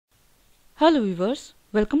Hello viewers,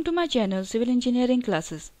 welcome to my channel Civil Engineering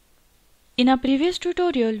Classes. In our previous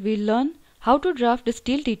tutorial, we learned how to draft the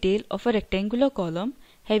steel detail of a rectangular column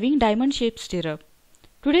having diamond-shaped stirrup.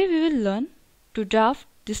 Today we will learn to draft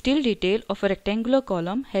the steel detail of a rectangular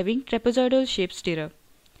column having trapezoidal shaped stirrup.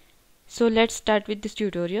 So let's start with this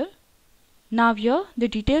tutorial. Now here the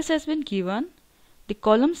details has been given. The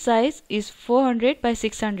column size is 400 by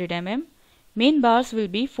 600 mm. Main bars will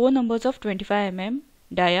be 4 numbers of 25 mm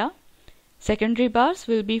dia. Secondary bars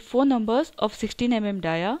will be 4 numbers of 16 mm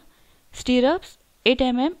dia. Stirrups 8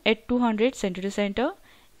 mm at 200 center to center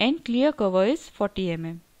and clear cover is 40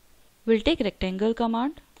 mm. We'll take rectangle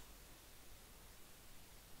command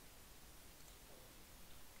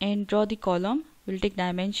and draw the column. We'll take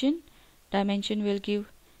dimension. Dimension will give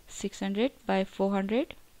 600 by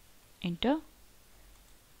 400. Enter.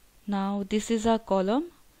 Now this is our column.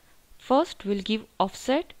 First we'll give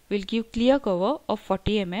offset. We'll give clear cover of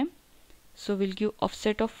 40 mm. So we'll give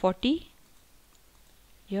offset of 40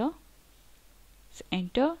 here. So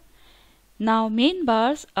enter. Now main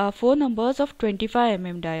bars are 4 numbers of 25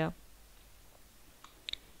 mm dia.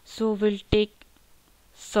 So we'll take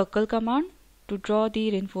circle command to draw the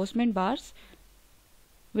reinforcement bars.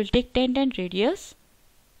 We'll take tangent radius.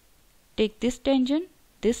 Take this tangent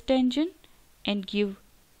and give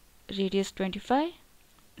radius 25.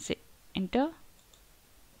 Say enter.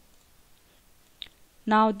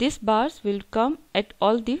 Now these bars will come at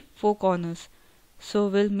all the 4 corners. So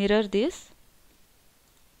we'll mirror this.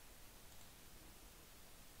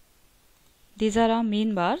 These are our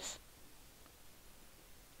main bars.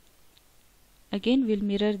 Again we'll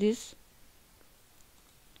mirror this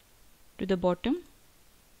to the bottom.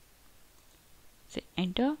 Say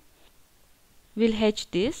enter. We'll hatch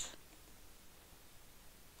this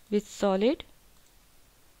with solid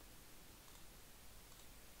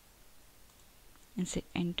and say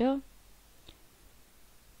enter.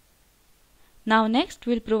 Now next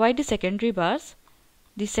we'll provide the secondary bars.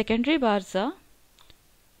 The secondary bars are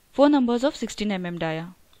 4 numbers of 16 mm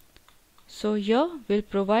dia. So here we'll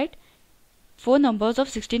provide 4 numbers of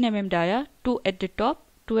 16 mm dia, 2 at the top,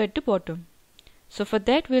 2 at the bottom. So for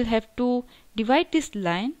that we'll have to divide this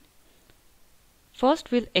line.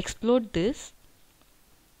 First we'll explode this.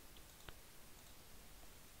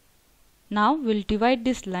 Now we'll divide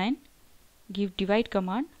this line. Give divide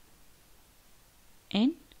command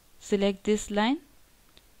and select this line.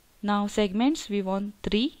 Now segments we want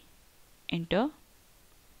 3. Enter.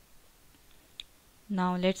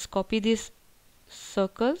 Now let's copy these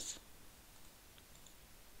circles.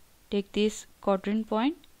 Take this quadrant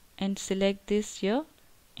point and select this here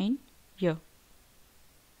and here.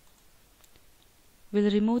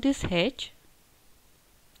 We'll remove this hedge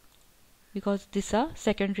because these are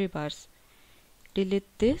secondary bars. Delete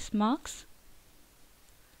this marks.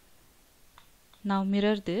 Now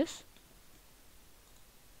mirror this.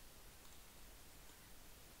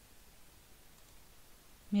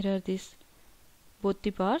 Mirror this both the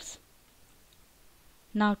bars.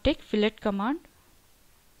 Now take fillet command.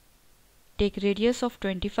 Take radius of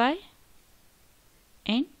 25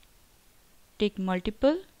 and take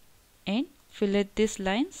multiple and fillet these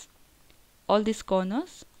lines, all these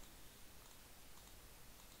corners.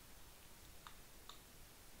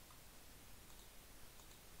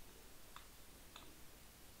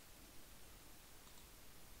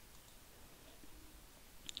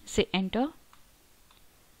 Say enter.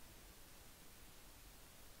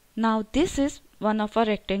 Now this is one of our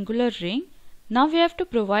rectangular ring. Now we have to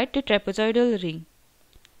provide the trapezoidal ring.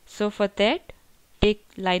 So for that take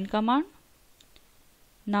line command.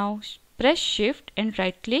 Now press shift and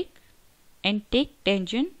right click and take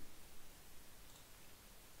tangent.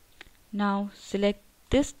 Now select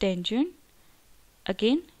this tangent.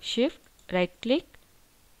 Again shift, right click,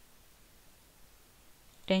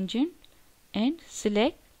 tangent and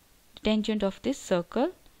select tangent of this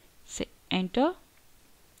circle. Say enter.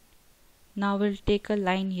 Now we'll take a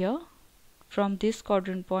line here from this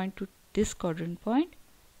quadrant point to this quadrant point.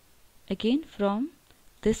 Again from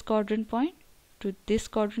this quadrant point to this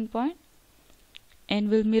quadrant point, and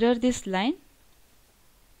we'll mirror this line.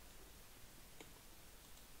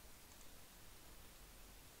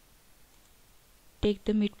 Take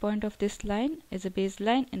the midpoint of this line as a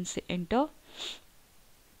baseline and say enter.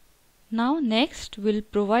 Now next we'll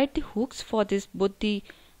provide the hooks for this both the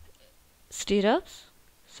stirrups.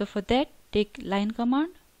 So for that take line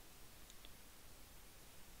command.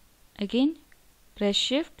 Again press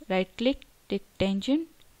shift, right click, take tangent,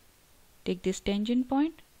 take this tangent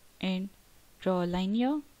point and draw a line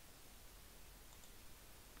here.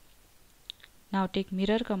 Now take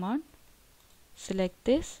mirror command, select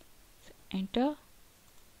this, enter.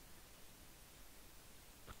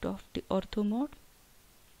 out of the ortho mode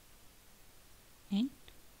and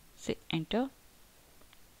say enter.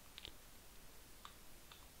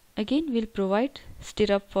 Again we'll provide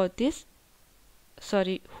stirrup for this,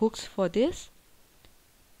 hooks for this.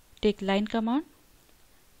 Take line command,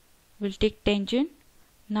 we'll take tangent.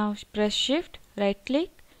 Now press shift, right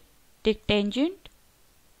click, take tangent,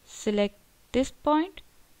 select this point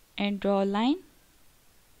and draw a line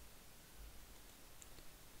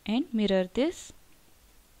and mirror this.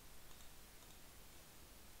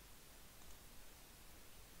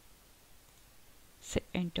 Say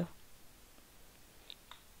enter.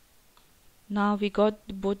 Now we got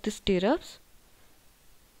both the stirrups.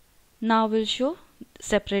 Now we'll show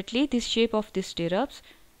separately the shape of the stirrups.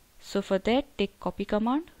 So for that, take copy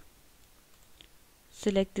command,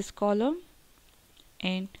 select this column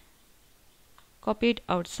and copy it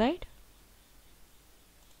outside.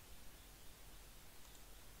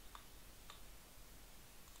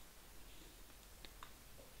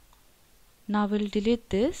 Now we'll delete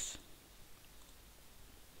this.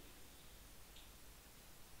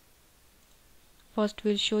 First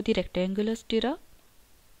we'll show the rectangular stirrup.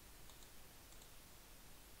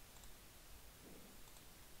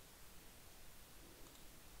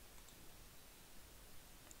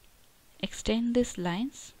 Extend these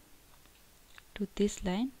lines to this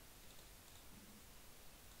line.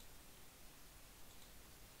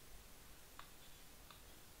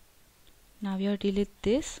 Now we will delete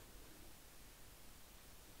this.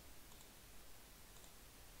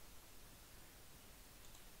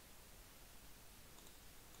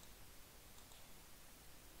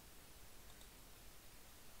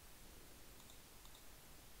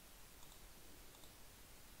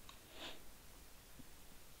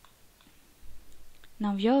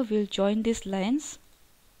 Now here we'll join these lines.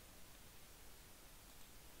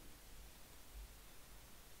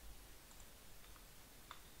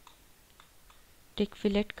 Take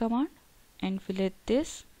fillet command and fillet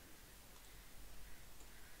this.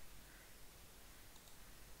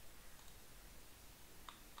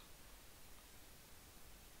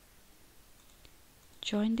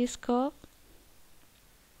 Join this curve.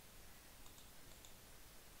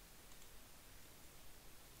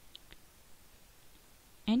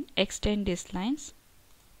 And extend these lines.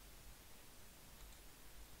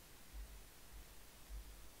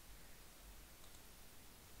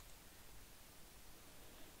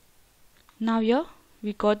 Now here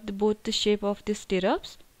we got both the shape of the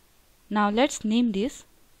stirrups. Now let's name this.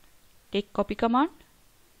 Take copy command,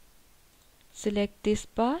 select this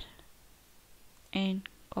bar and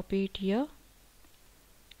copy it here.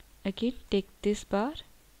 Again take this bar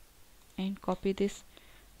and copy this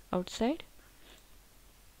outside.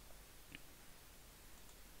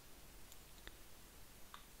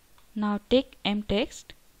 Now take M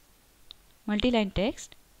text, multi-line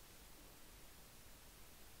text.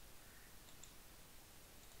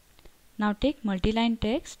 Now take multi-line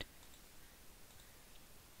text.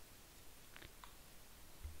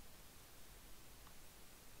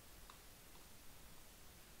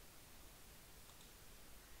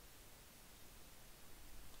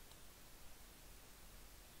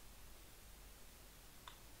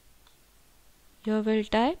 Here we'll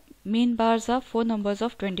type main bars are 4 numbers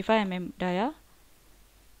of 25 mm dia.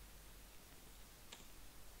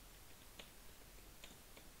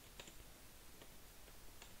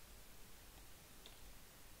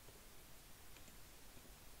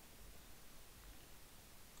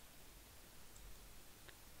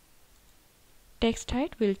 Text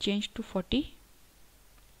height will change to 40.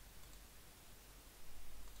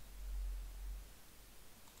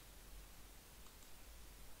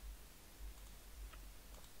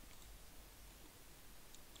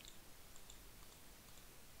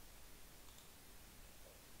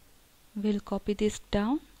 We'll copy this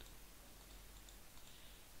down.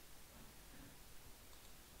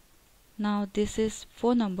 Now this is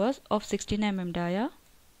 4 numbers of 16 mm dia.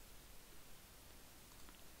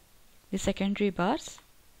 The secondary bars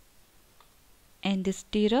and the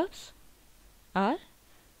stirrups are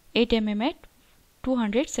 8 mm at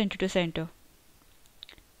 200 center to center.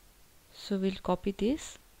 So we'll copy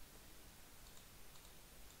this.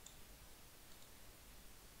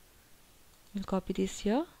 We'll copy this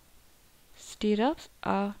here. Stirrups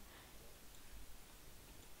are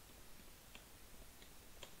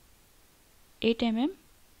 8 mm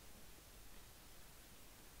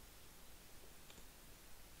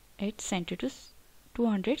at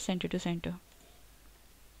 200 center to center.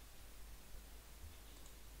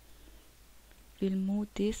 We'll move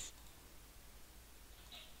this .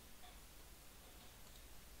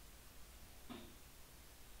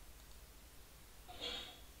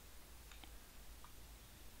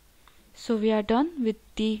 So we are done with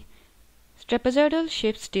the trapezoidal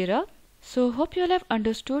shaped stirrup. So hope you all have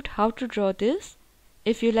understood how to draw this.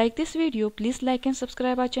 If you like this video, please like and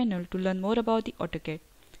subscribe our channel to learn more about the AutoCAD.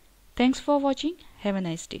 Thanks for watching. Have a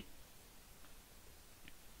nice day.